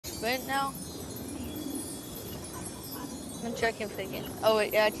sprint now? I'm checking if I can. Oh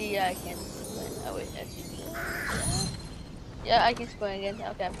wait, actually, yeah, I can sprint. Oh wait, actually, yeah, I can sprint again.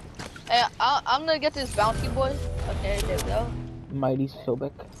 Okay. Hey, I'm gonna get this bounty boy. Okay, there we go. Mighty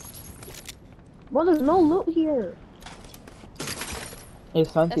Sobek. Well, there's no loot here. Hey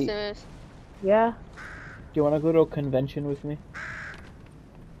Yes, Santi, do there is. Yeah, you wanna go to a convention with me?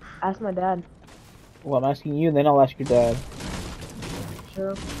 ask my dad. Well, I'm asking you, then I'll ask your dad.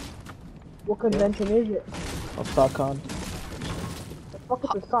 Sure. What convention is it? I'll suck on. The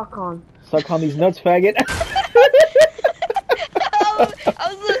fuck is a sock on? Suck on these nuts, faggot. I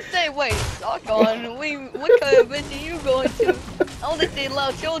was gonna say, wait, sock on. Wait, what kind of event are you going to? I only say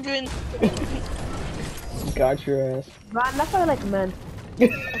allow children. Got your ass. Ryan, that's why I like men. Wait,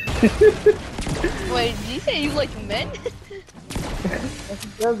 did you say you like men? That's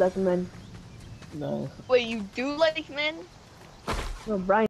girls like men. Nice. Wait, you do like men? No, Brian.